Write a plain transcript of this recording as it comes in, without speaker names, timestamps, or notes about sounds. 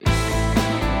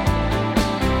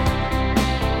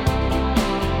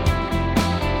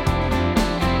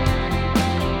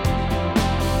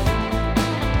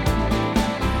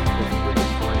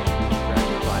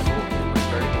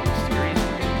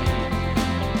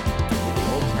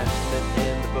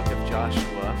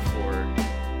Joshua for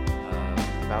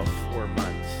about 4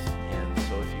 months. And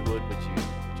so if you would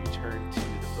you turn to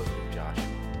the book of Joshua?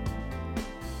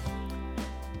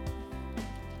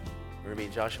 We're going to be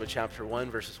in Joshua chapter 1,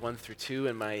 verses 1 through 2,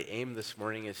 and my aim this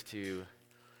morning is to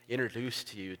introduce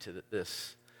to you to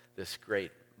this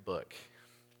great book.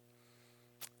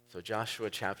 So Joshua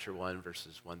chapter 1,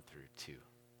 verses 1 through 2.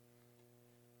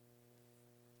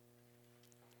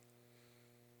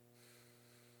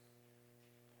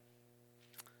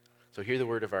 So hear the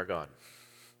word of our God.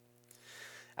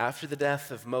 After the death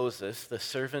of Moses, the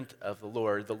servant of the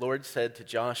Lord said to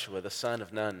Joshua, the son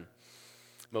of Nun,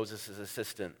 Moses'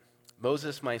 assistant,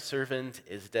 "Moses, my servant,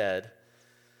 is dead.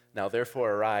 Now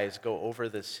therefore arise, go over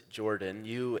this Jordan,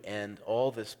 you and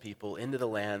all this people, into the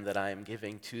land that I am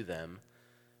giving to them,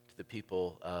 to the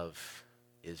people of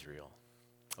Israel."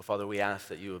 Oh, Father, we ask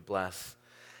that you would bless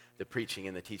the preaching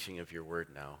and the teaching of your word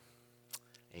now.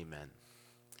 Amen.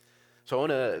 So I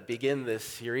want to begin this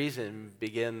series and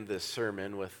begin this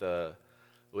sermon with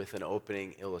an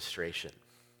opening illustration.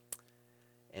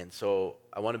 And so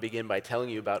I want to begin by telling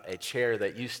you about a chair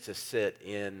that used to sit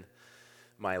in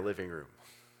my living room.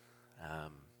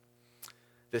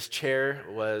 This chair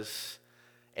was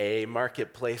a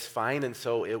marketplace find, and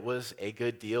so it was a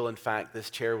good deal. In fact, this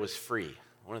chair was free,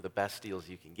 one of the best deals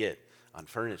you can get on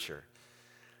furniture.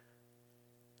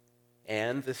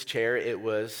 And this chair, it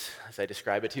was, as I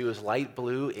describe it to you, was light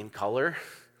blue in color.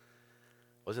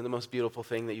 Wasn't the most beautiful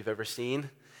thing that you've ever seen.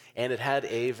 And it had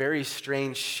a very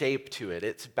strange shape to it.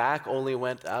 Its back only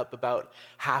went up about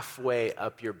halfway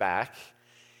up your back.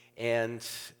 And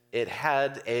it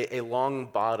had a long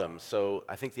bottom. So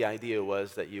I think the idea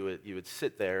was that you would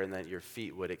sit there and that your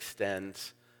feet would extend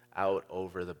out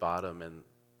over the bottom and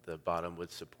the bottom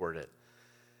would support it.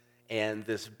 And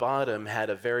this bottom had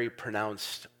a very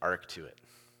pronounced arc to it.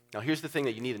 Now, here's the thing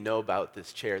that you need to know about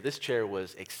this chair. This chair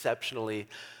was exceptionally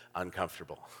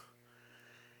uncomfortable.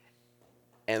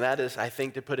 And that is, I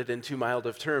think, to put it in too mild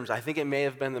of terms, I think it may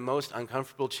have been the most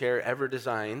uncomfortable chair ever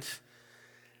designed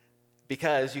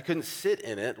because you couldn't sit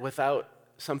in it without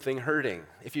something hurting.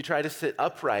 If you try to sit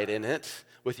upright in it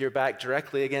with your back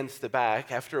directly against the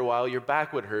back, after a while your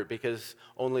back would hurt because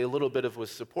only a little bit of was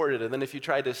supported. And then if you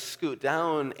tried to scoot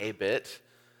down a bit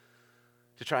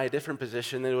to try a different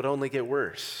position, then it would only get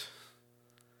worse.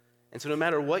 And so no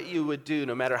matter what you would do,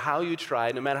 no matter how you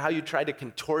tried to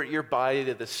contort your body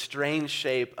to the strange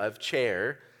shape of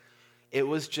chair, it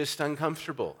was just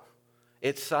uncomfortable.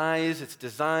 Its size, its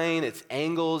design, its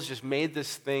angles just made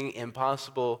this thing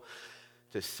impossible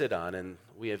to sit on, and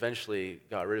we eventually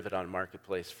got rid of it on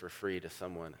Marketplace for free to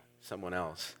someone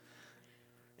else.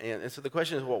 And so the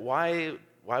question is, well, why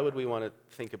would we want to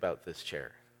think about this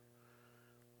chair?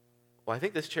 Well, I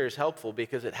think this chair is helpful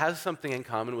because it has something in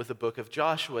common with the book of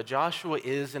Joshua. Joshua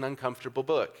is an uncomfortable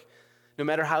book. No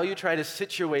matter how you try to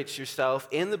situate yourself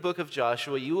in the book of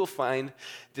Joshua, you will find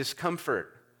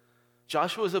discomfort.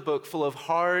 Joshua is a book full of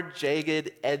hard,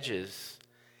 jagged edges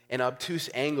and obtuse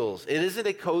angles. It isn't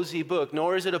a cozy book,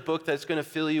 nor is it a book that's going to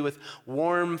fill you with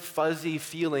warm, fuzzy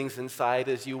feelings inside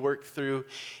as you work through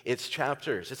its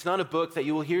chapters. It's not a book that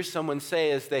you will hear someone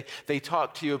say as they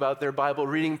talk to you about their Bible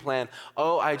reading plan,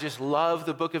 "Oh, I just love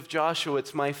the book of Joshua.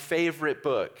 It's my favorite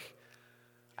book.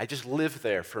 I just lived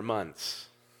there for months."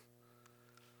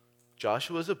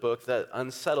 Joshua is a book that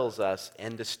unsettles us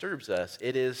and disturbs us.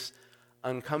 It is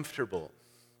uncomfortable.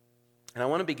 And I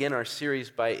want to begin our series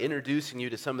by introducing you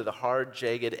to some of the hard,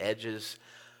 jagged edges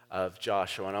of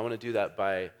Joshua. And I want to do that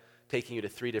by taking you to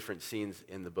 3 different scenes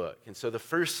in the book. And so the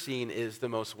first scene is the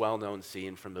most well-known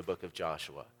scene from the book of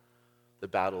Joshua, the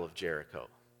Battle of Jericho.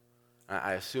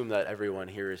 I assume that everyone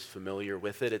here is familiar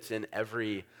with it. It's in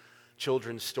every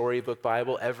children's storybook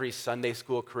Bible. Every Sunday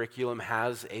school curriculum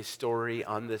has a story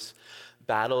on this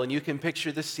battle, and you can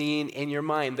picture the scene in your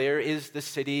mind. There is the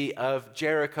city of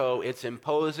Jericho. It's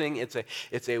imposing. It's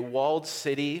a walled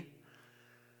city.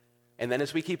 And then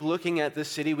as we keep looking at this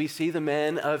city, we see the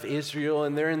men of Israel,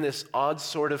 and they're in this odd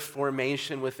sort of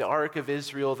formation with the Ark of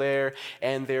Israel there,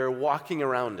 and they're walking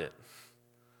around it.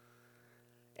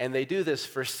 And they do this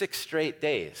for 6 straight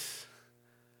days.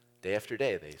 Day after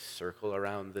day, they circle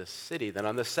around this city. Then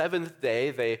on the 7th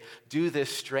day, they do this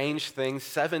strange thing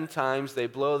 7 times. They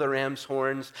blow the ram's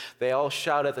horns. They all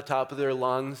shout at the top of their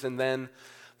lungs, and then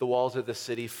the walls of the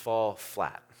city fall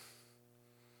flat.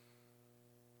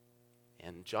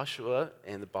 And Joshua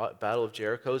and the Battle of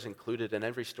Jericho is included in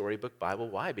every storybook Bible.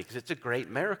 Why? Because it's a great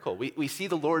miracle. We see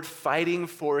the Lord fighting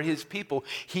for his people.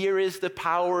 Here is the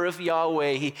power of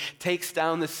Yahweh. He takes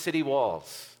down the city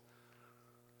walls.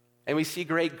 And we see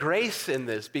great grace in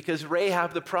this because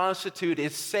Rahab the prostitute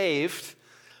is saved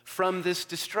from this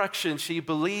destruction. She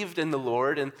believed in the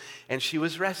Lord, and she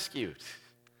was rescued.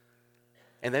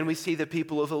 And then we see the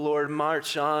people of the Lord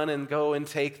march on and go and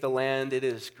take the land. It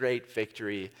is great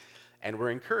victory, and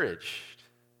we're encouraged.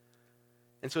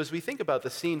 And so as we think about the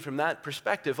scene from that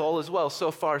perspective, all is well. So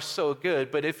far, so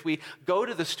good. But if we go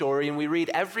to the story and we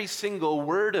read every single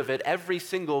word of it, every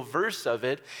single verse of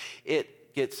it,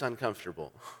 it gets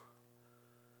uncomfortable.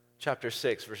 Chapter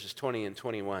 6, verses 20 and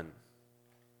 21.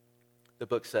 The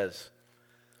book says,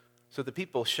 "So the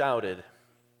people shouted,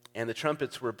 and the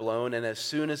trumpets were blown, and as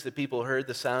soon as the people heard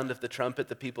the sound of the trumpet,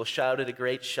 the people shouted a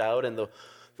great shout, and the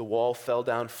wall fell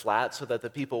down flat, so that the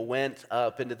people went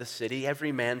up into the city,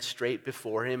 every man straight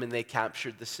before him, and they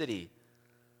captured the city.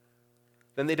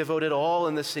 Then they devoted all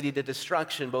in the city to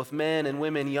destruction, both men and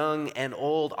women, young and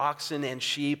old, oxen and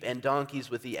sheep and donkeys,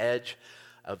 with the edge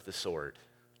of the sword."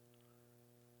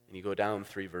 And you go down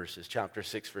 3 verses, chapter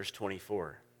 6, verse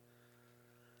 24.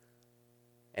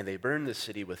 "And they burned the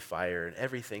city with fire and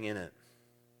everything in it.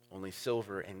 Only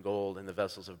silver and gold and the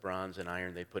vessels of bronze and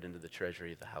iron they put into the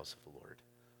treasury of the house of the Lord."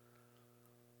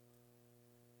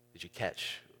 Did you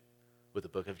catch what the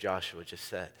book of Joshua just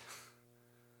said?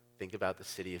 Think about the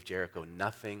city of Jericho.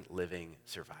 Nothing living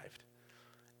survived.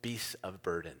 Beasts of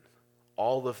burden,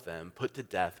 all of them put to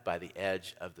death by the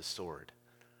edge of the sword.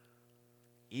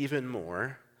 Even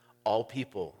more, all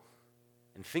people.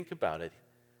 And think about it,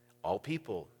 all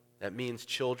people. That means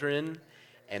children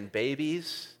and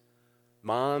babies,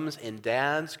 moms and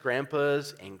dads,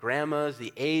 grandpas and grandmas,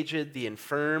 the aged, the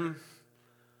infirm.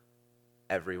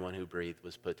 Everyone who breathed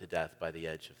was put to death by the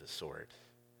edge of the sword.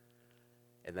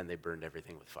 And then they burned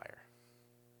everything with fire.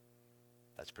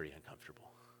 That's pretty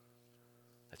uncomfortable.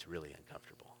 That's really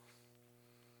uncomfortable.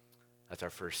 That's our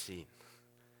first scene.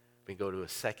 We go to a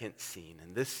second scene,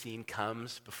 and this scene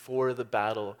comes before the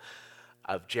battle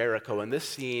of Jericho. And this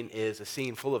scene is a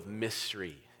scene full of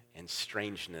mystery and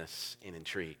strangeness and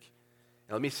intrigue.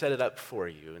 Now, let me set it up for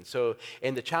you. And so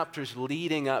in the chapters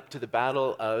leading up to the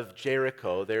Battle of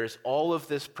Jericho, there's all of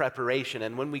this preparation.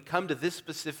 And when we come to this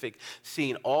specific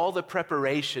scene, all the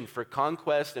preparation for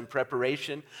conquest and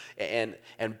preparation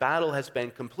and battle has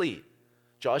been complete.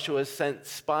 Joshua has sent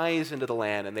spies into the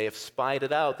land, and they have spied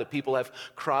it out. The people have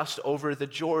crossed over the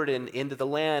Jordan into the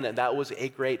land, and that was a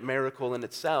great miracle in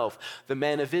itself. The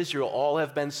men of Israel all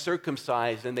have been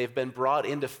circumcised, and they've been brought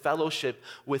into fellowship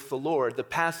with the Lord. The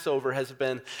Passover has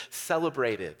been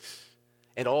celebrated,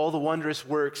 and all the wondrous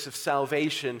works of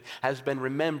salvation has been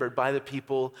remembered by the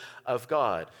people of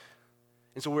God.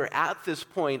 And so we're at this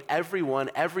point,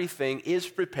 everything is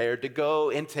prepared to go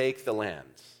and take the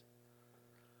lands.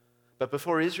 But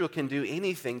before Israel can do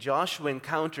anything, Joshua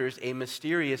encounters a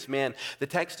mysterious man. The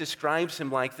text describes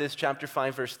him like this, chapter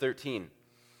 5, verse 13.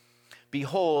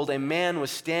 "Behold, a man was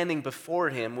standing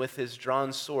before him with his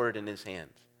drawn sword in his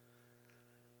hand."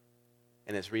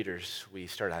 And as readers, we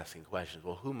start asking questions.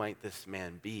 Well, who might this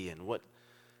man be, and what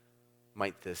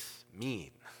might this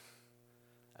mean?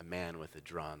 A man with a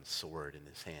drawn sword in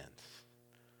his hand.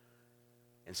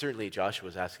 And certainly Joshua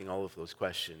was asking all of those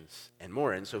questions and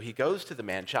more. And so he goes to the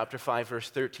man, chapter 5, verse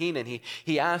 13, and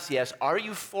he asks, yes, are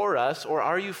you for us or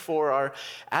are you for our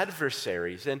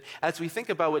adversaries? And as we think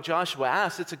about what Joshua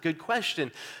asks, it's a good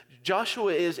question.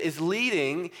 Joshua is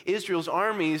leading Israel's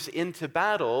armies into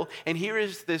battle, and here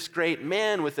is this great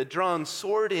man with a drawn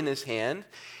sword in his hand,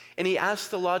 and he asks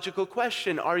the logical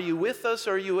question, are you with us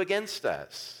or are you against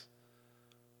us?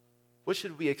 What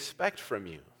should we expect from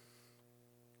you?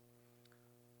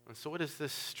 And so what does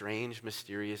this strange,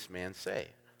 mysterious man say?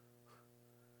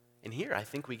 And here I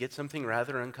think we get something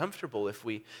rather uncomfortable if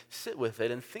we sit with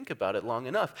it and think about it long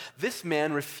enough. This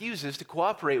man refuses to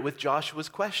cooperate with Joshua's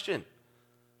question.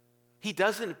 He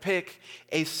doesn't pick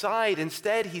a side.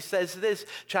 Instead, he says this,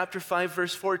 chapter 5,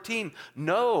 verse 14,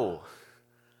 "No,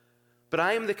 but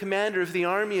I am the commander of the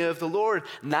army of the Lord.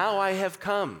 Now I have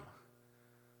come."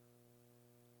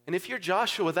 And if you're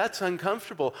Joshua, that's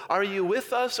uncomfortable. Are you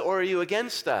with us or are you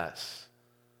against us?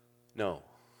 No.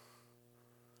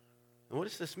 And what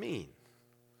does this mean?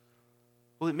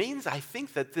 Well, it means I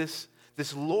think that this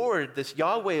Lord, this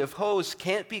Yahweh of hosts,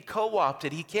 can't be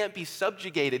co-opted. He can't be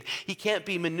subjugated. He can't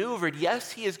be maneuvered.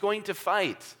 Yes, he is going to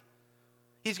fight.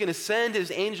 He's going to send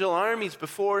his angel armies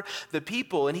before the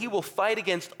people, and he will fight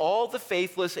against all the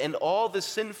faithless and all the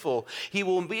sinful. He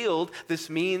will wield, this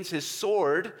means his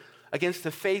sword, against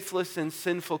the faithless and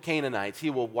sinful Canaanites. He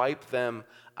will wipe them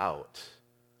out.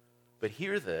 But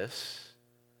hear this,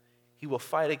 he will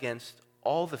fight against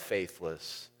all the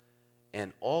faithless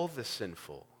and all the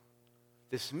sinful.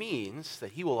 This means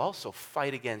that he will also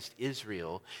fight against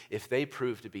Israel if they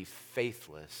prove to be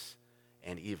faithless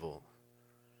and evil.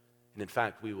 And in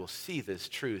fact, we will see this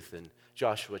truth in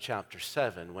Joshua chapter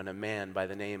 7 when a man by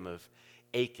the name of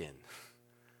Achan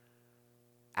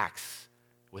acts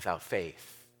without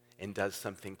faith and does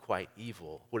something quite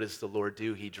evil. What does the Lord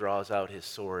do? He draws out his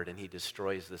sword and he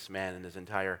destroys this man and his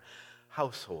entire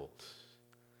household.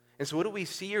 And so what do we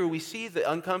see here? We see the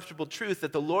uncomfortable truth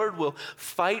that the Lord will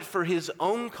fight for his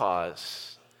own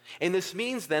cause. And this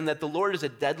means then that the Lord is a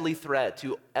deadly threat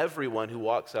to everyone who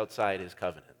walks outside his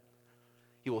covenant.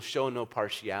 He will show no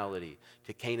partiality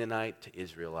to Canaanite, to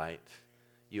Israelite.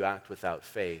 You act without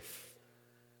faith,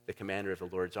 the commander of the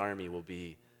Lord's army will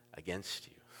be against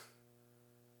you.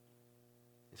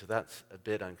 And so that's a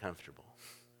bit uncomfortable.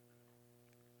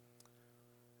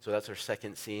 So that's our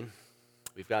second scene.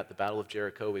 We've got the Battle of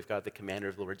Jericho. We've got the commander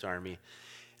of the Lord's army.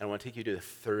 And I want to take you to the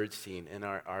third scene. And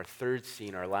our third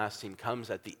scene, our last scene, comes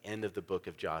at the end of the book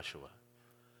of Joshua.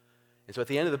 And so at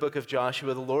the end of the book of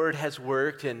Joshua, the Lord has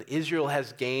worked and Israel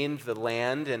has gained the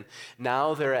land. And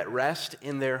now they're at rest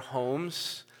in their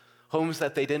homes, homes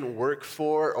that they didn't work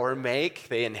for or make.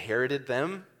 They inherited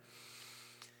them.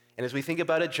 And as we think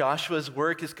about it, Joshua's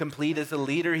work is complete as a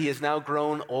leader. He has now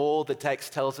grown old. The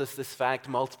text tells us this fact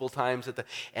multiple times at the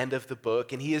end of the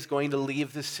book. And he is going to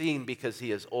leave the scene because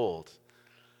he is old.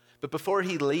 But before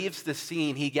he leaves the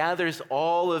scene, he gathers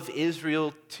all of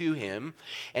Israel to him,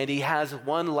 and he has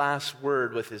one last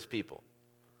word with his people.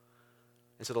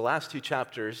 And so the last two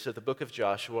chapters of the book of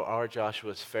Joshua are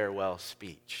Joshua's farewell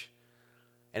speech.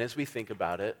 And as we think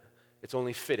about it, it's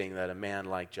only fitting that a man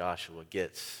like Joshua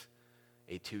gets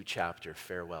a 2-chapter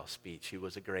farewell speech. He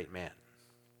was a great man.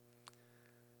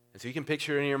 And so you can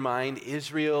picture in your mind,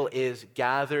 Israel is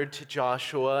gathered to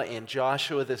Joshua, and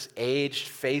Joshua, this aged,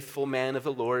 faithful man of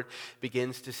the Lord,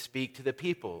 begins to speak to the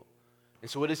people.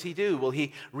 And so what does he do? Well,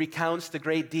 he recounts the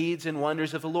great deeds and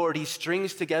wonders of the Lord. He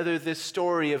strings together this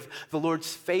story of the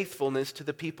Lord's faithfulness to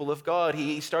the people of God.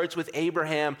 He starts with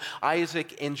Abraham,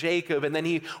 Isaac, and Jacob, and then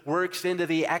he works into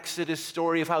the Exodus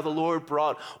story of how the Lord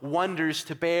brought wonders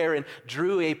to bear and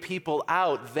drew a people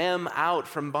out, them out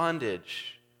from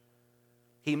bondage.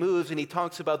 He moves and he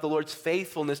talks about the Lord's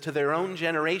faithfulness to their own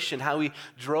generation, how he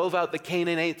drove out the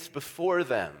Canaanites before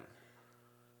them.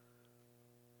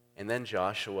 And then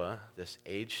Joshua, this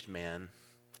aged man,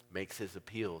 makes his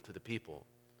appeal to the people.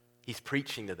 He's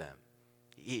preaching to them.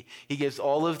 He gives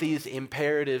all of these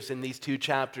imperatives in these 2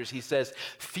 chapters. He says,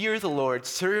 fear the Lord,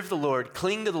 serve the Lord,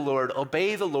 cling to the Lord,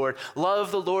 obey the Lord, love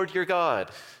the Lord your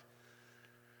God.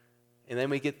 And then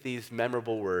we get these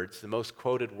memorable words, the most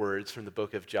quoted words from the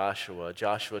book of Joshua,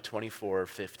 Joshua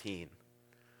 24:15.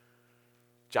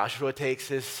 Joshua takes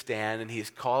his stand and he's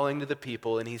calling to the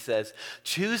people and he says,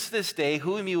 choose this day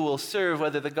whom you will serve,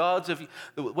 whether the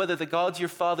gods your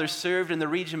fathers served in the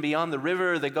region beyond the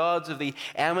river, or the gods of the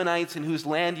Ammonites in whose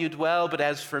land you dwell. But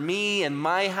as for me and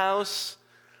my house,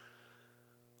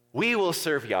 we will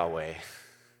serve Yahweh.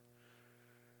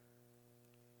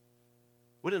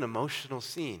 What an emotional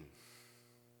scene.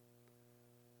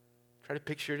 Try to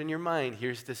picture it in your mind.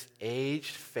 Here's this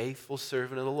aged, faithful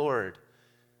servant of the Lord.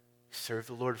 He served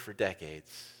the Lord for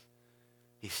decades.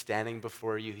 He's standing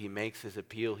before you. He makes his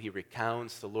appeal. He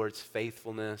recounts the Lord's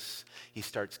faithfulness. He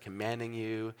starts commanding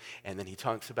you, and then he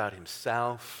talks about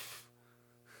himself.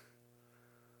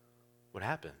 What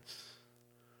happens?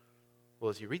 Well,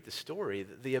 as you read the story,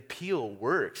 the appeal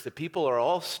works. The people are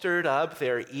all stirred up. They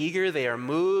are eager. They are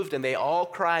moved, and they all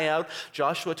cry out,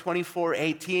 Joshua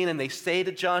 24:18, and they say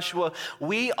to Joshua,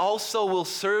 we also will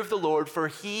serve the Lord, for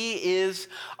he is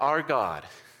our God.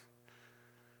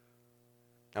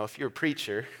 Now, if you're a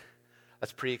preacher,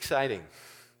 that's pretty exciting.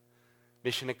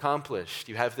 Mission accomplished.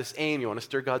 You have this aim. You want to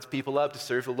stir God's people up to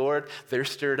serve the Lord. They're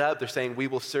stirred up. They're saying, we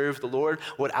will serve the Lord.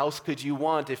 What else could you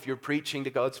want if you're preaching to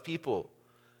God's people?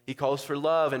 He calls for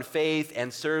love and faith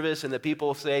and service, and the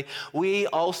people say, we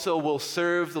also will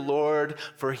serve the Lord,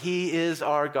 for he is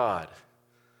our God.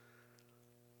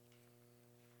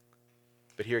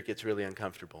 But here it gets really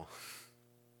uncomfortable.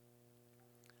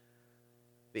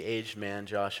 The aged man,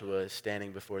 Joshua, is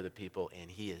standing before the people,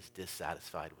 and he is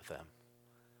dissatisfied with them.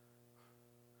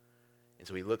 And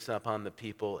so he looks up on the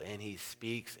people, and he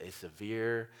speaks a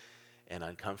severe and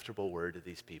uncomfortable word to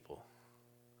these people.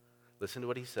 Listen to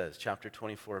what he says, chapter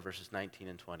 24, verses 19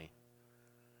 and 20.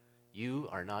 You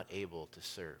are not able to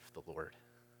serve the Lord.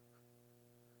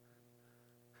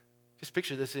 Just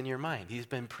picture this in your mind. He's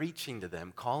been preaching to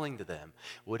them, calling to them.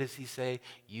 What does he say?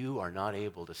 You are not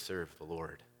able to serve the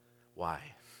Lord. Why?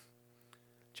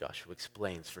 Joshua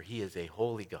explains, for he is a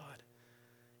holy God.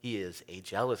 He is a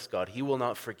jealous God. He will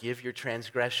not forgive your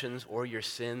transgressions or your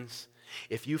sins.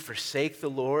 If you forsake the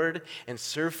Lord and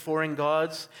serve foreign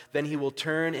gods, then he will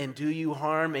turn and do you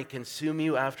harm and consume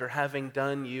you after having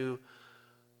done you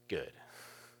good.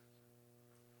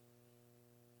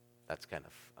 That's kind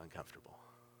of uncomfortable.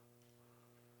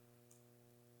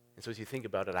 And so as you think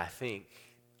about it, I think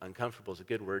uncomfortable is a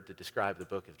good word to describe the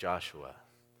book of Joshua.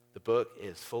 The book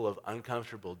is full of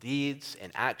uncomfortable deeds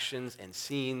and actions and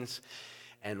scenes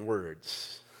and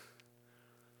words.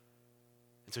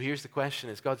 And so here's the question,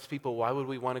 as God's people, why would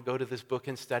we want to go to this book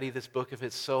and study this book if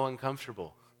it's so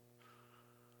uncomfortable?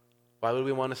 Why would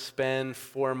we want to spend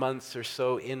 4 months or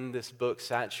so in this book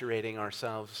saturating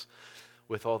ourselves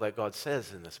with all that God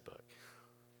says in this book?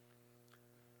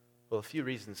 Well, a few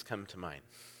reasons come to mind.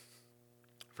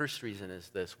 First reason is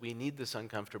this: we need this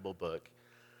uncomfortable book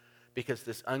because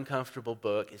this uncomfortable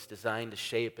book is designed to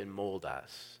shape and mold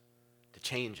us, to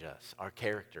change us, our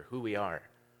character, who we are.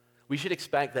 We should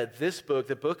expect that this book,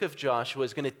 the book of Joshua,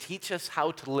 is going to teach us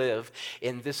how to live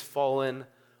in this fallen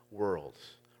world.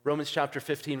 Romans chapter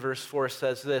 15, verse 4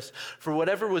 says this: "For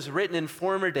whatever was written in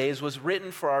former days was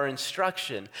written for our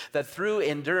instruction, that through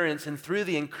endurance and through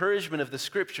the encouragement of the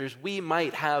scriptures we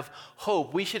might have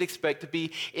hope." We should expect to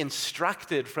be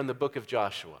instructed from the book of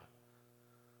Joshua.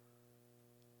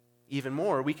 Even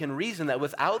more, we can reason that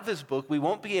without this book, we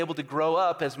won't be able to grow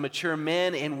up as mature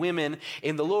men and women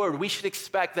in the Lord. We should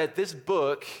expect that this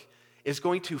book is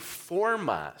going to form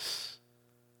us.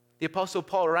 The Apostle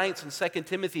Paul writes in 2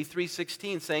 Timothy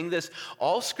 3:16, saying this: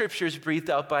 "All scripture is breathed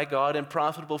out by God and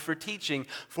profitable for teaching,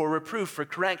 for reproof, for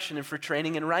correction, and for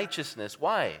training in righteousness."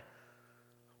 Why?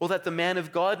 Well, that the man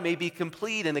of God may be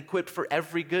complete and equipped for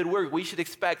every good work. We should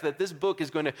expect that this book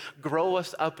is going to grow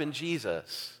us up in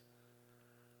Jesus.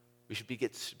 We should be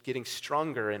getting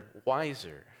stronger and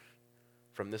wiser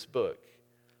from this book.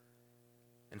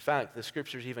 In fact, the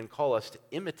scriptures even call us to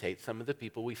imitate some of the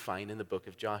people we find in the book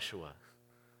of Joshua.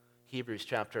 Hebrews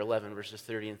chapter 11, verses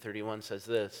 30 and 31 says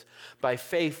this: "By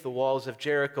faith the walls of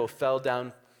Jericho fell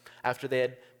down after they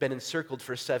had been encircled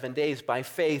for 7 days. By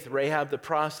faith Rahab the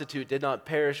prostitute did not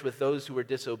perish with those who were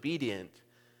disobedient,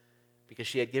 because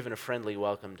she had given a friendly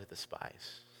welcome to the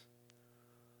spies."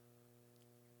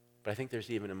 But I think there's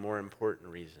even a more important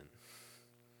reason.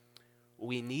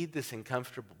 We need this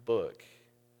uncomfortable book.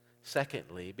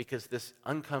 Secondly, because this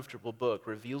uncomfortable book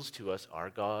reveals to us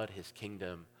our God, his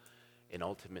kingdom, and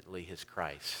ultimately his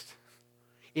Christ.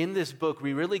 In this book,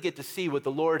 we really get to see what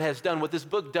the Lord has done. What this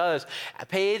book does,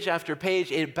 page after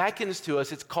page, it beckons to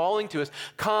us, it's calling to us,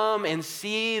 come and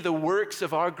see the works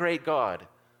of our great God.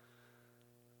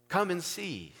 Come and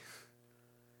see.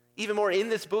 Even more, in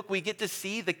this book, we get to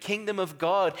see the kingdom of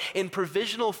God. In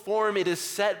provisional form, it is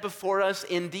set before us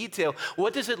in detail.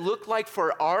 What does it look like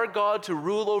for our God to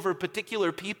rule over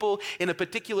particular people in a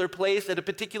particular place at a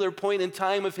particular point in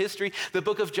time of history? The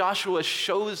book of Joshua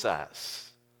shows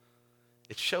us.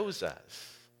 It shows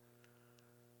us.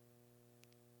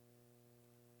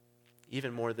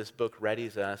 Even more, this book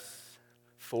readies us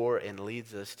for and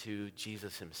leads us to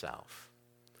Jesus himself.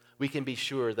 We can be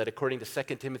sure that according to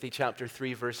 2 Timothy chapter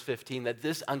 3, verse 15, that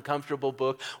this uncomfortable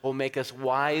book will make us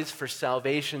wise for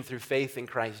salvation through faith in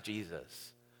Christ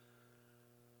Jesus.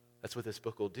 That's what this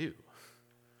book will do.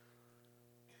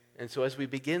 And so as we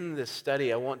begin this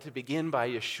study, I want to begin by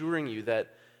assuring you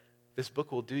that this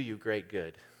book will do you great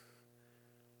good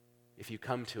if you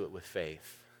come to it with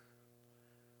faith.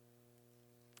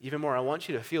 Even more, I want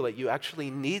you to feel that you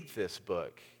actually need this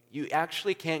book. You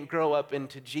actually can't grow up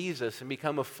into Jesus and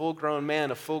become a full-grown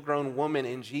man, a full-grown woman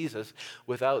in Jesus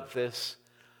without this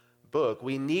book.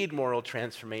 We need moral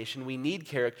transformation. We need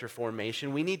character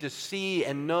formation. We need to see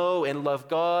and know and love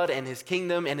God and his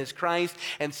kingdom and his Christ.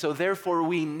 And so therefore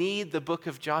we need the book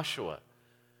of Joshua.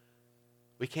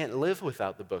 We can't live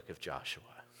without the book of Joshua.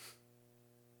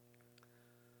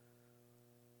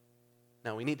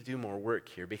 Now we need to do more work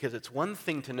here, because it's one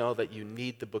thing to know that you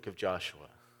need the book of Joshua.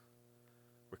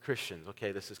 We're Christians.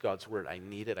 Okay, this is God's word. I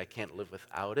need it. I can't live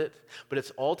without it. But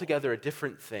it's altogether a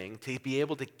different thing to be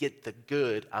able to get the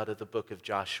good out of the book of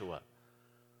Joshua.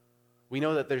 We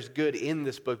know that there's good in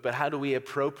this book, but how do we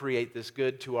appropriate this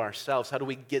good to ourselves? How do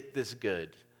we get this good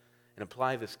and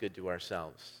apply this good to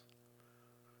ourselves?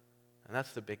 And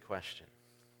that's the big question.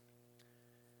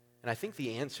 And I think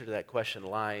the answer to that question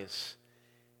lies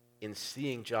in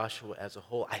seeing Joshua as a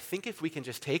whole. I think if we can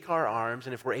just take our arms,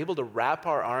 and if we're able to wrap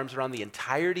our arms around the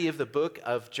entirety of the book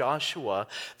of Joshua,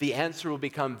 the answer will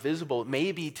become visible.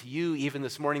 Maybe to you even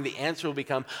this morning, the answer will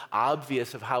become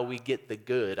obvious of how we get the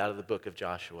good out of the book of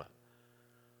Joshua.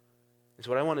 And so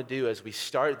what I want to do as we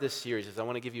start this series is I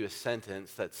want to give you a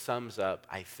sentence that sums up,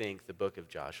 I think, the book of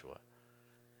Joshua.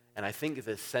 And I think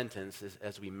this sentence is,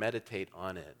 as we meditate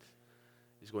on it,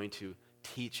 is going to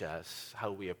teach us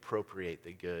how we appropriate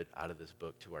the good out of this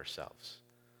book to ourselves.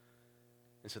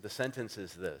 And so the sentence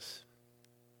is this: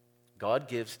 God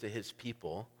gives to his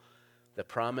people the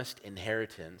promised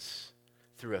inheritance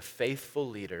through a faithful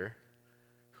leader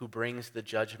who brings the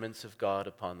judgments of God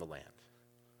upon the land.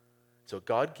 So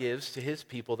God gives to his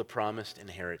people the promised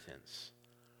inheritance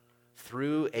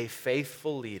through a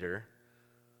faithful leader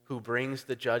who brings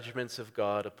the judgments of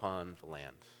God upon the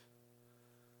land.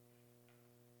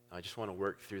 I just want to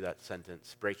work through that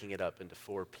sentence, breaking it up into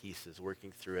 4 pieces,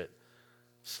 working through it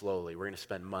slowly. We're going to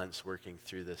spend months working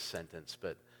through this sentence,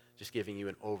 but just giving you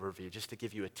an overview, just to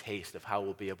give you a taste of how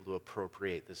we'll be able to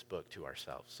appropriate this book to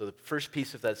ourselves. So the first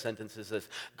piece of that sentence is this: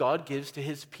 God gives to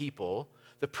his people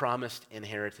the promised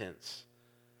inheritance.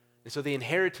 And so the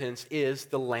inheritance is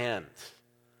the land.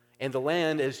 And the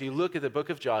land, as you look at the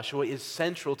book of Joshua, is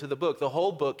central to the book. The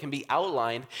whole book can be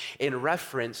outlined in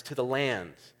reference to the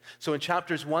land. So in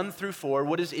chapters 1 through 4,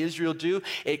 what does Israel do?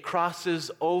 It crosses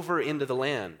over into the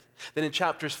land. Then in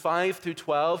chapters 5 through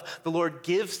 12, the Lord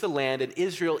gives the land, and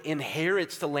Israel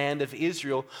inherits the land of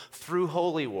Israel through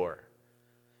holy war.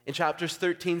 In chapters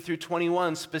 13 through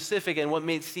 21, specific and what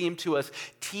may seem to us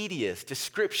tedious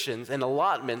descriptions and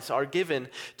allotments are given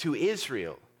to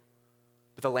Israel.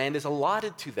 But the land is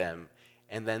allotted to them,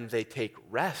 and then they take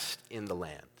rest in the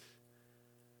land.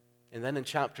 And then in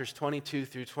chapters 22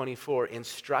 through 24,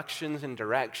 instructions and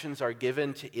directions are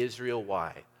given to Israel.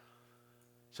 Why?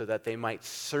 So that they might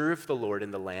serve the Lord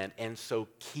in the land and so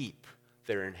keep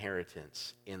their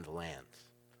inheritance in the land.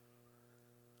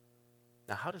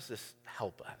 Now, how does this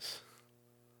help us?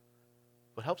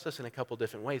 Well, it helps us in a couple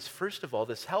different ways. First of all,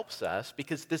 this helps us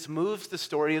because this moves the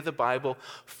story of the Bible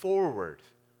forward.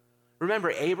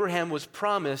 Remember, Abraham was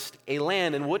promised a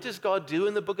land, and what does God do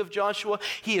in the book of Joshua?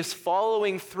 He is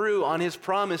following through on his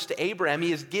promise to Abraham.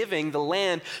 He is giving the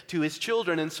land to his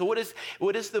children. And so what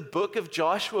is the book of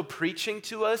Joshua preaching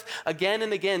to us? Again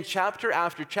and again, chapter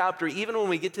after chapter, even when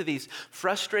we get to these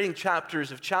frustrating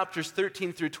chapters of chapters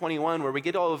 13 through 21, where we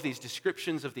get all of these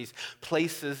descriptions of these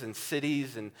places and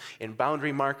cities and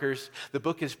boundary markers, the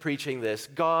book is preaching this: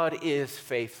 God is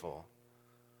faithful.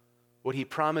 What he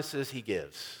promises, he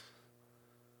gives.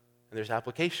 And there's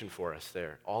application for us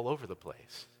there all over the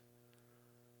place.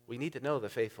 We need to know the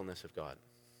faithfulness of God.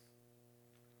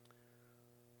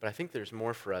 But I think there's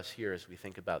more for us here as we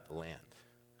think about the land.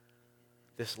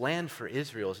 This land for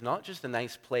Israel is not just a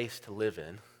nice place to live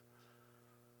in,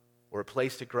 or a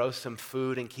place to grow some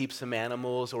food and keep some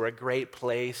animals, or a great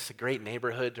place, a great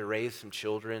neighborhood to raise some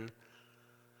children.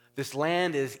 This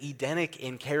land is Edenic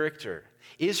in character.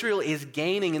 Israel is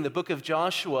gaining in the book of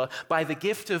Joshua by the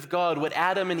gift of God what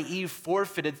Adam and Eve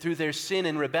forfeited through their sin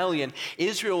and rebellion.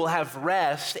 Israel will have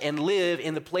rest and live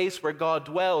in the place where God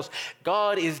dwells.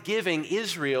 God is giving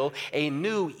Israel a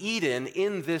new Eden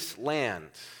in this land.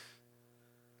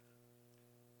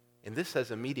 And this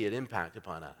has immediate impact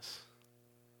upon us.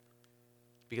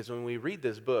 Because when we read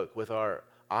this book with our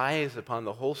eyes upon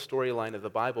the whole storyline of the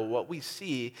Bible, what we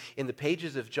see in the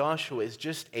pages of Joshua is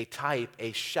just a type,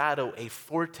 a shadow, a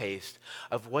foretaste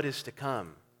of what is to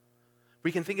come.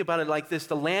 We can think about it like this: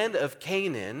 the land of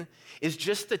Canaan is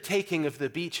just the taking of the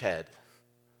beachhead.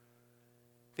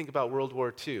 Think about World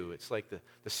War II. It's like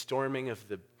the storming of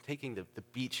taking the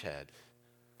beachhead.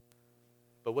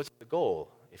 But what's the goal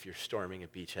if you're storming a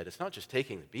beachhead? It's not just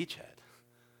taking the beachhead.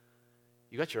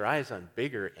 You got your eyes on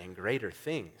bigger and greater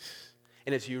things.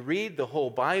 And as you read the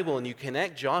whole Bible and you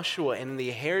connect Joshua and the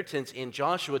inheritance in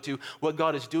Joshua to what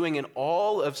God is doing in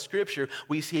all of Scripture,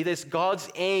 we see this: God's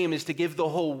aim is to give the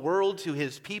whole world to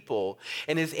his people.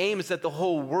 And his aim is that the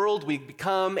whole world will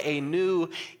become a new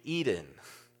Eden.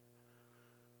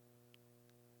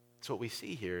 So what we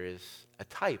see here is a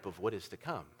type of what is to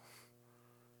come.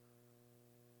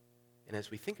 And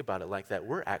as we think about it like that,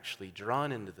 we're actually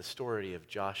drawn into the story of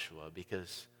Joshua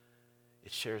because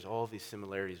it shares all these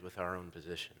similarities with our own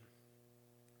position.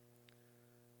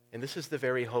 And this is the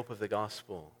very hope of the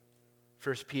gospel.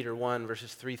 1 Peter 1,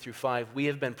 verses 3 through 5, we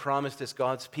have been promised as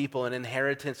God's people an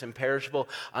inheritance imperishable,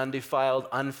 undefiled,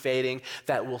 unfading,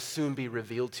 that will soon be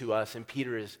revealed to us. And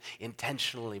Peter is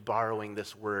intentionally borrowing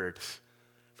this word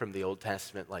from the Old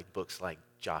Testament, like books like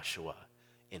Joshua,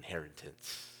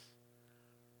 inheritance.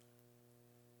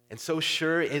 And so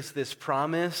sure is this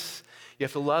promise. You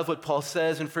have to love what Paul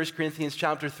says in 1 Corinthians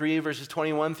chapter 3, verses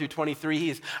 21 through 23.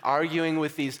 He's arguing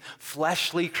with these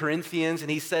fleshly Corinthians,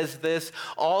 and he says this: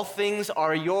 all things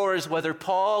are yours, whether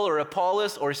Paul or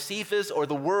Apollos or Cephas or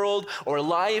the world or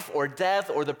life or death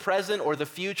or the present or the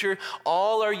future.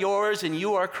 All are yours, and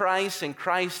you are Christ, and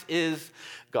Christ is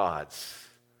God's.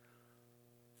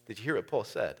 Did you hear what Paul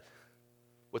said?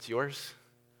 What's yours?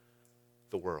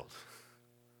 the world.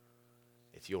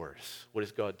 It's yours. What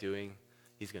is God doing?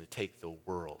 He's going to take the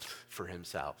world for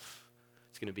himself.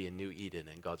 It's going to be a new Eden,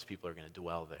 and God's people are going to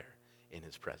dwell there in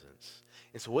his presence.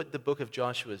 And so what the book of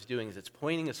Joshua is doing is it's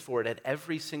pointing us forward at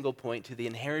every single point to the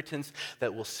inheritance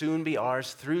that will soon be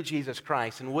ours through Jesus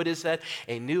Christ. And what is that?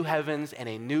 A new heavens and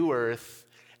a new earth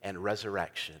and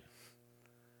resurrection.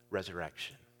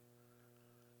 Resurrection.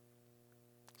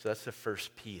 So that's the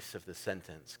first piece of the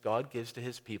sentence. God gives to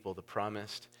his people the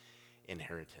promised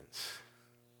inheritance.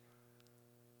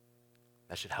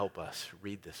 That should help us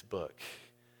read this book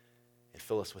and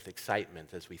fill us with excitement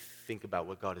as we think about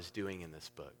what God is doing in this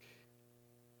book.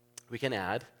 We can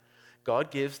add,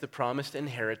 God gives the promised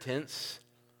inheritance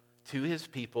to his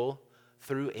people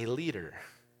through a leader.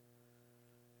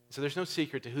 So there's no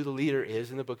secret to who the leader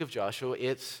is in the book of Joshua.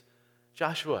 It's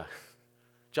Joshua.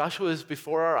 Joshua is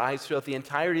before our eyes throughout the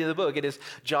entirety of the book. It is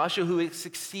Joshua who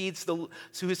succeeds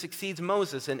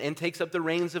Moses and takes up the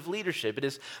reins of leadership. It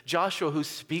is Joshua who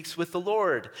speaks with the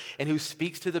Lord and who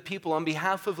speaks to the people on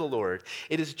behalf of the Lord.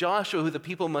 It is Joshua who the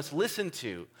people must listen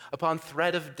to upon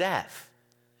threat of death.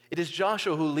 It is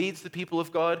Joshua who leads the people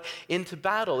of God into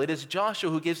battle. It is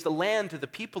Joshua who gives the land to the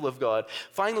people of God.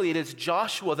 Finally, it is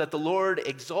Joshua that the Lord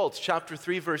exalts, chapter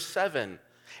 3, verse 7.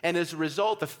 And as a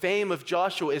result, the fame of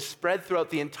Joshua is spread throughout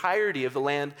the entirety of the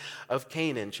land of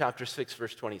Canaan, chapter 6,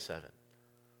 verse 27.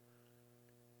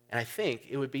 And I think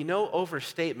it would be no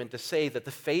overstatement to say that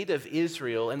the fate of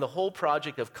Israel and the whole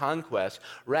project of conquest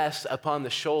rests upon the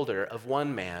shoulder of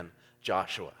one man,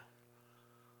 Joshua.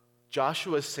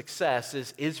 Joshua's success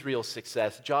is Israel's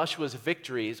success. Joshua's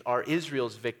victories are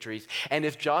Israel's victories. And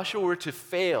if Joshua were to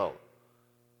fail,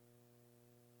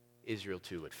 Israel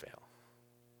too would fail.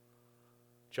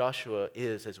 Joshua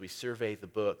is, as we survey the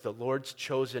book, the Lord's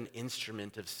chosen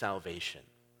instrument of salvation.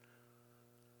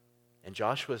 And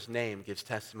Joshua's name gives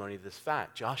testimony to this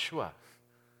fact. Joshua.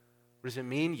 What does it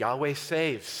mean? Yahweh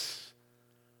saves.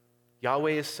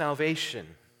 Yahweh is salvation.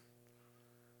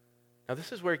 Now,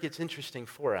 this is where it gets interesting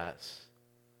for us.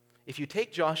 If you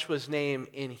take Joshua's name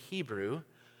in Hebrew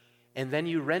and then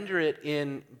you render it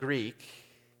in Greek,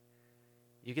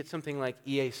 you get something like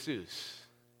Iesus.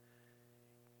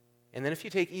 And then if you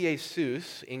take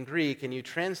Iesus in Greek and you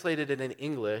translate it in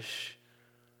English,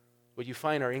 what you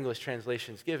find our English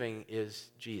translations giving is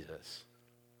Jesus.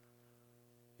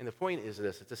 And the point is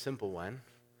this, it's a simple one.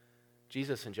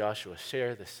 Jesus and Joshua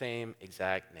share the same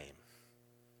exact name.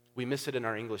 We miss it in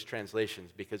our English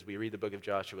translations because we read the book of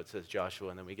Joshua, it says Joshua,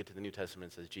 and then we get to the New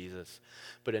Testament, it says Jesus.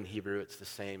 But in Hebrew, it's the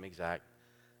same exact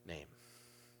name.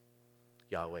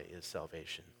 Yahweh is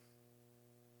salvation.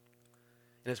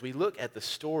 And as we look at the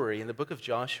story in the book of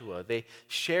Joshua, they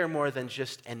share more than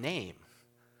just a name.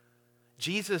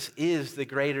 Jesus is the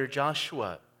greater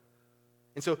Joshua.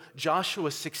 And so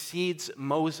Joshua succeeds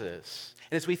Moses.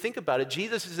 And as we think about it,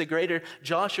 Jesus is the greater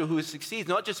Joshua who succeeds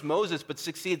not just Moses, but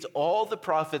succeeds all the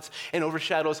prophets and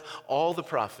overshadows all the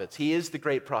prophets. He is the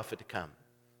great prophet to come.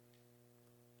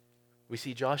 We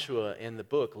see Joshua in the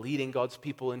book leading God's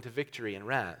people into victory and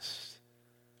rest.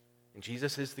 And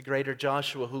Jesus is the greater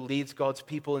Joshua who leads God's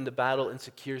people into battle and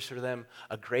secures for them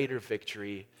a greater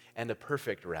victory and a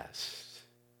perfect rest.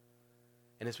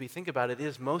 And as we think about it, it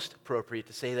is most appropriate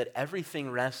to say that everything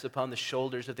rests upon the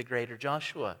shoulders of the greater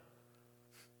Joshua.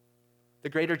 The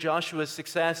greater Joshua's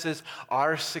success is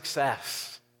our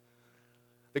success.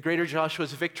 The greater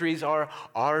Joshua's victories are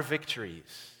our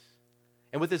victories.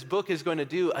 And what this book is going to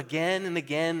do again and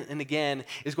again and again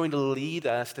is going to lead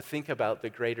us to think about the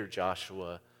greater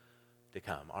Joshua to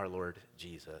come, our Lord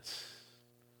Jesus.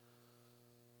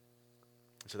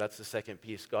 So that's the second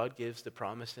piece. God gives the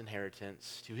promised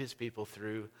inheritance to his people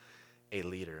through a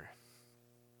leader.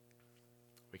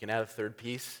 We can add a third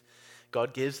piece.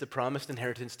 God gives the promised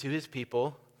inheritance to his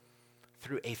people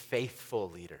through a faithful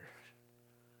leader.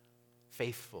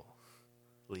 Faithful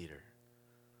leader.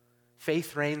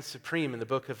 Faith reigns supreme in the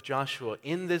book of Joshua.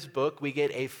 In this book, we get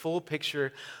a full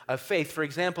picture of faith. For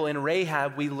example, in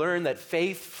Rahab, we learn that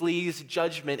faith flees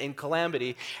judgment and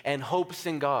calamity and hopes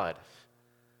in God.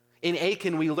 In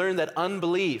Achan, we learn that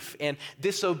unbelief and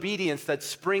disobedience that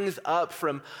springs up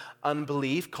from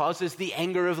unbelief causes the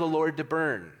anger of the Lord to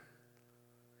burn.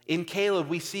 In Caleb,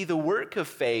 we see the work of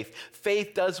faith.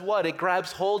 Faith does what? It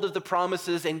grabs hold of the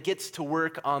promises and gets to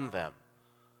work on them.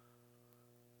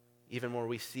 Even more,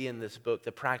 we see in this book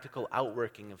the practical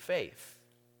outworking of faith.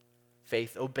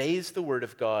 Faith obeys the word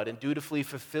of God and dutifully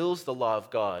fulfills the law of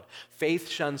God. Faith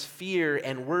shuns fear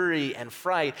and worry and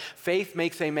fright. Faith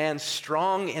makes a man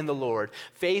strong in the Lord.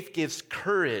 Faith gives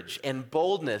courage and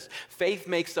boldness. Faith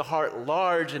makes the heart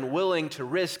large and willing to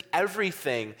risk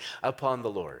everything upon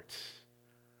the Lord.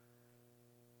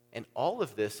 And all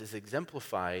of this is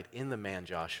exemplified in the man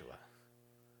Joshua.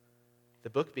 The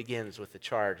book begins with the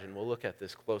charge, and we'll look at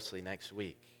this closely next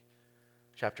week.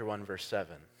 Chapter 1, verse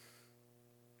 7.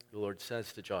 The Lord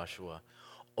says to Joshua,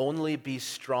 "Only be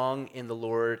strong in the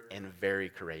Lord and very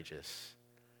courageous,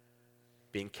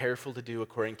 being careful to do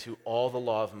according to all the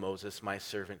law of Moses, my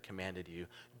servant, commanded you.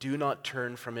 Do not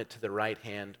turn from it to the right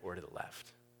hand or to the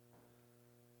left."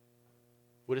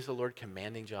 What is the Lord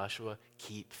commanding Joshua?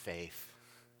 Keep faith.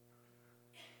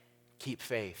 Keep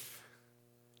faith.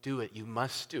 Do it. You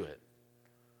must do it.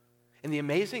 And the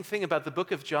amazing thing about the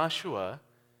book of Joshua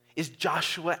is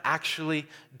Joshua actually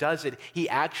does it. He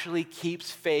actually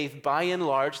keeps faith by and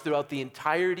large throughout the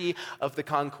entirety of the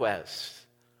conquest.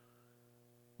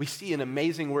 We see an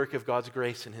amazing work of God's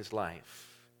grace in his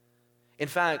life. In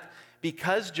fact,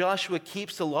 because Joshua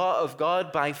keeps the law of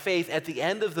God by faith, at the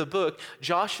end of the book,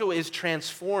 Joshua is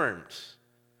transformed.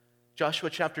 Joshua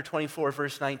chapter 24,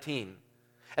 verse 19.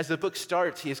 As the book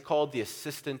starts, he is called the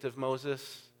assistant of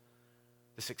Moses,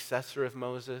 the successor of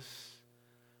Moses.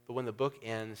 But when the book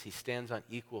ends, he stands on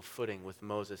equal footing with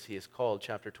Moses. He is called,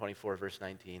 chapter 24, verse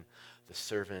 19, the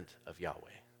servant of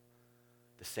Yahweh,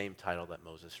 the same title that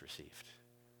Moses received.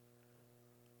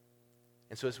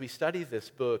 And so as we study this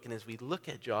book and as we look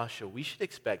at Joshua, we should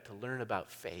expect to learn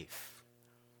about faith.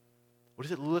 What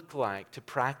does it look like to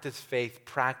practice faith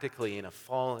practically in a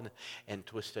fallen and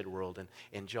twisted world?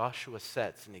 And Joshua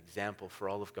sets an example for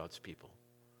all of God's people.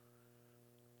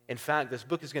 In fact, this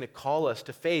book is going to call us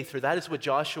to faith, for that is what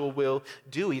Joshua will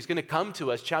do. He's going to come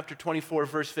to us, chapter 24,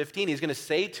 verse 15. He's going to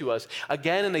say to us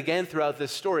again and again throughout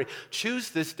this story, choose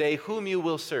this day whom you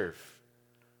will serve.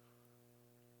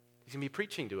 He's going to be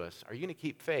preaching to us. Are you going to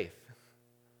keep faith?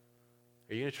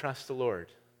 Are you going to trust the Lord?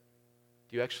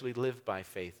 Do you actually live by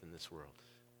faith in this world?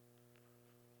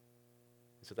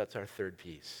 So that's our third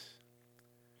piece.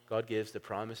 God gives the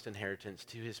promised inheritance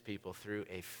to his people through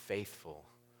a faithful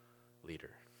leader.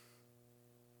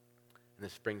 And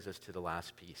this brings us to the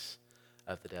last piece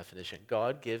of the definition.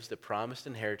 God gives the promised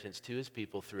inheritance to his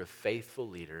people through a faithful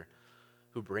leader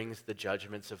who brings the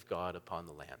judgments of God upon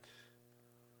the land.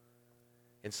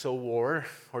 And so war,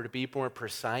 or to be more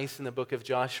precise in the book of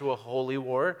Joshua, holy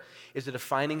war, is a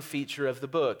defining feature of the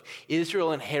book.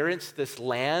 Israel inherits this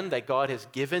land that God has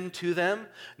given to them,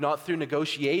 not through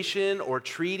negotiation or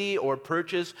treaty or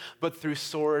purchase, but through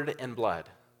sword and blood.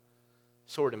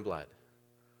 Sword and blood.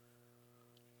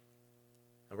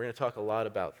 And we're going to talk a lot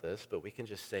about this, but we can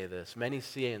just say this. Many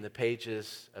see in the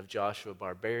pages of Joshua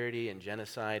barbarity and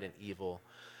genocide and evil,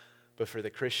 but for the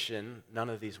Christian, none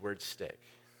of these words stick.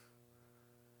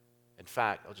 In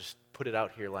fact, I'll just put it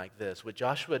out here like this. What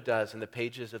Joshua does in the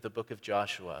pages of the book of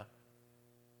Joshua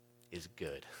is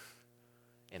good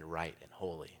and right and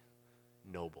holy,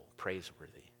 noble,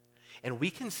 praiseworthy. And we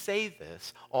can say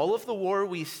this, all of the war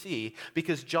we see,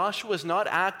 because Joshua is not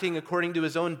acting according to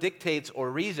his own dictates or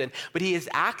reason, but he is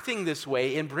acting this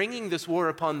way in bringing this war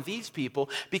upon these people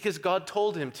because God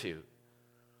told him to.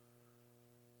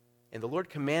 And the Lord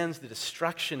commands the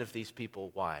destruction of these people.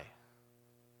 Why?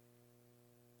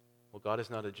 Well, God is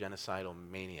not a genocidal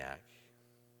maniac.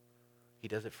 He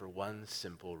does it for one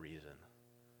simple reason: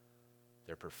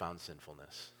 their profound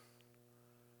sinfulness.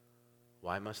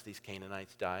 Why must these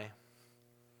Canaanites die?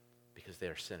 Because they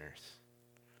are sinners.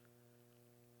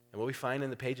 And what we find in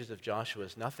the pages of Joshua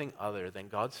is nothing other than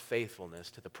God's faithfulness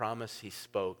to the promise he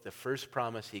spoke, the first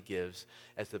promise he gives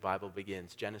as the Bible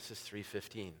begins, Genesis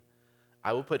 3:15.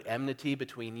 I will put enmity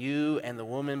between you and the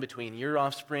woman, between your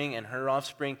offspring and her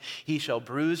offspring. He shall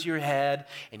bruise your head,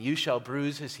 and you shall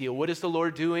bruise his heel. What is the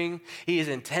Lord doing? He is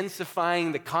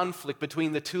intensifying the conflict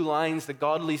between the two lines, the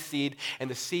godly seed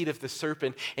and the seed of the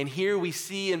serpent. And here we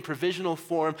see in provisional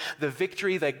form the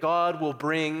victory that God will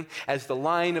bring as the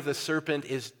line of the serpent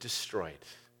is destroyed.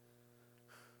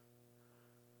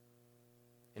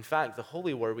 In fact, the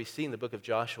holy war we see in the book of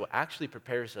Joshua actually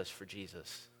prepares us for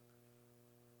Jesus.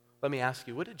 Let me ask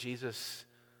you, what did Jesus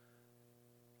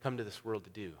come to this world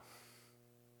to do?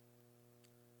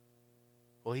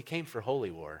 Well, he came for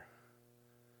holy war.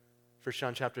 1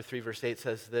 John chapter 3, verse 8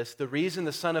 says this: the reason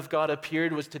the Son of God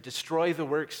appeared was to destroy the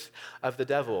works of the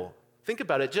devil. Think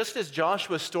about it. Just as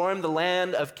Joshua stormed the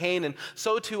land of Canaan,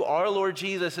 so too our Lord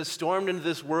Jesus has stormed into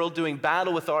this world doing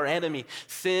battle with our enemy,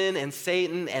 sin and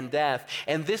Satan and death.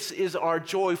 And this is our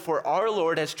joy, for our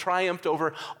Lord has triumphed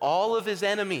over all of his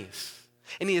enemies.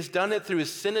 And he has done it through his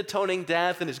sin-atoning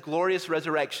death and his glorious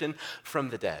resurrection from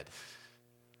the dead.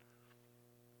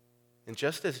 And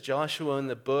just as Joshua in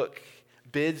the book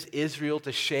bids Israel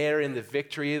to share in the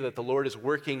victory that the Lord is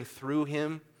working through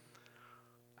him,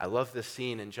 I love this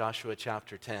scene in Joshua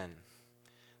chapter 10.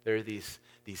 There are these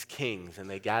these kings, and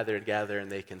they gather together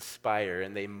and they conspire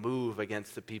and they move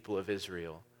against the people of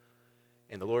Israel.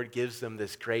 And the Lord gives them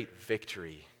this great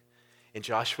victory. And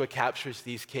Joshua captures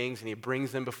these kings and he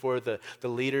brings them before the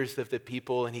leaders of the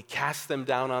people and he casts them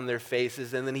down on their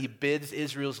faces. And then he bids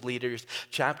Israel's leaders,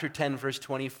 chapter 10, verse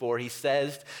 24, he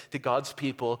says to God's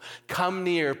people, come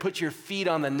near, put your feet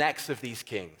on the necks of these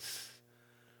kings.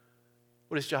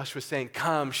 What is Joshua saying?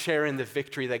 Come, share in the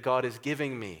victory that God is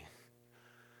giving me.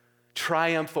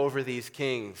 Triumph over these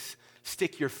kings.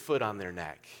 Stick your foot on their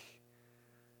neck.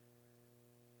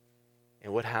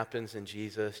 And what happens in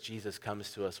Jesus? Jesus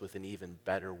comes to us with an even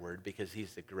better word because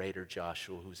he's the greater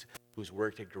Joshua who's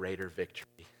worked a greater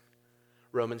victory.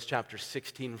 Romans chapter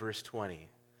 16, verse 20.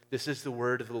 This is the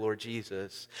word of the Lord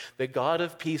Jesus. The God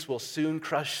of peace will soon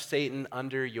crush Satan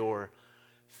under your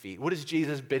feet. What is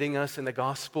Jesus bidding us in the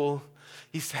gospel?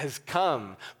 He says,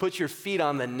 come, put your feet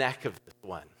on the neck of this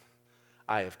one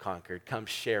I have conquered. Come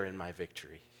share in my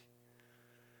victory.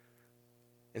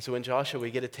 And so in Joshua,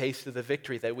 we get a taste of the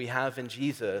victory that we have in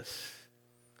Jesus.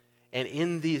 And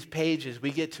in these pages,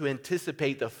 we get to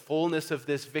anticipate the fullness of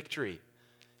this victory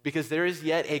because there is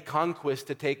yet a conquest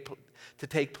to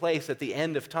take place at the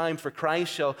end of time. For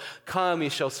Christ shall come, he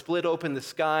shall split open the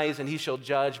skies, and he shall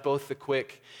judge both the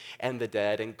quick and the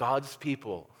dead. And God's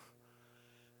people,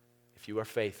 if you are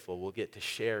faithful, will get to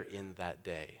share in that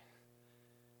day.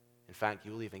 In fact,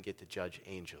 you will even get to judge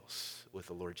angels with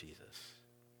the Lord Jesus.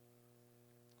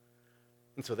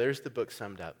 And so there's the book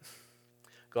summed up.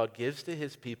 God gives to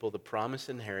his people the promised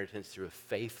inheritance through a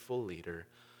faithful leader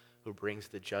who brings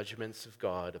the judgments of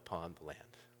God upon the land.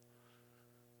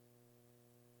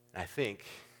 And I think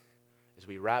as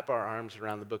we wrap our arms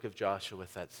around the book of Joshua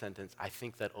with that sentence, I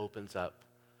think that opens up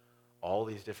all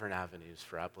these different avenues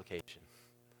for application,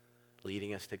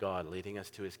 leading us to God, leading us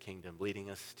to his kingdom, leading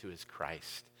us to his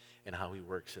Christ and how he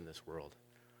works in this world.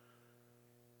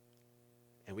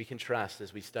 And we can trust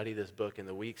as we study this book in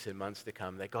the weeks and months to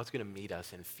come that God's going to meet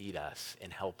us and feed us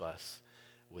and help us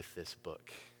with this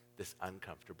book, this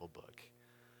uncomfortable book.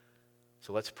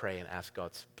 So let's pray and ask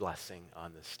God's blessing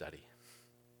on this study.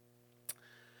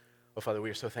 Oh, Father, we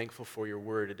are so thankful for your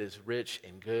word. It is rich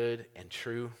and good and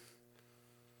true.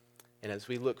 And as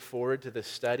we look forward to the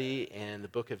study and the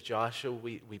book of Joshua,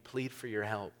 we plead for your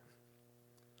help.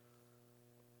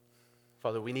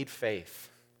 Father, we need faith.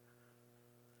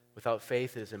 Without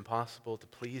faith, it is impossible to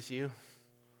please you.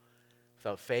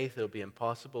 Without faith, it will be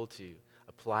impossible to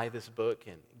apply this book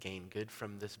and gain good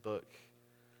from this book.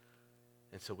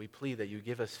 And so we plead that you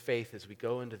give us faith as we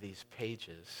go into these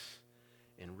pages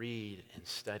and read and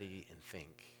study and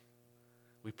think.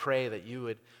 We pray that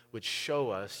you would show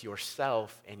us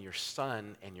yourself and your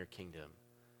Son and your kingdom,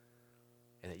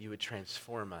 and that you would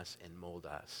transform us and mold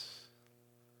us.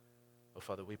 Oh,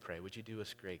 Father, we pray, would you do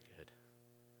us great good?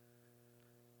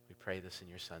 We pray this in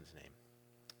your Son's name.